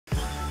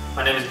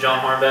My name is John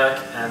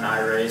Hornbeck, and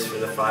I race for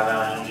the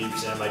 5-hour energy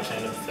presented by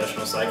Canada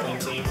Professional Cycling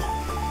Team.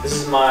 This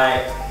is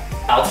my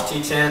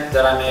altitude tent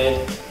that I made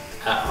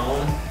at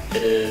home.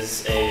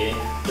 This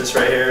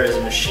right here is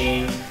a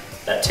machine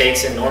that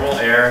takes in normal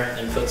air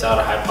and puts out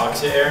a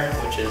hypoxic air,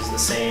 which is the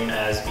same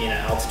as being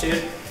at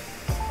altitude.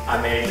 I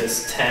made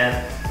this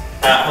tent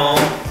at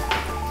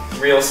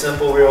home, real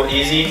simple, real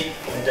easy.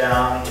 Went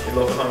down to the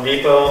local Home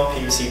Depot,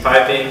 PVC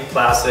piping,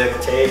 plastic,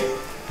 tape.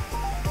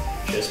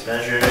 Just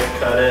measured it,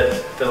 cut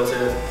it, built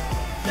it,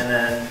 and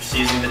then just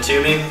using the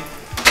tubing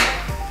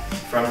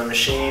from the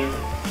machine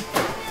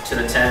to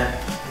the tent,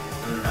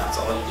 and that's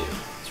all you do.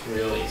 It's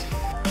real easy.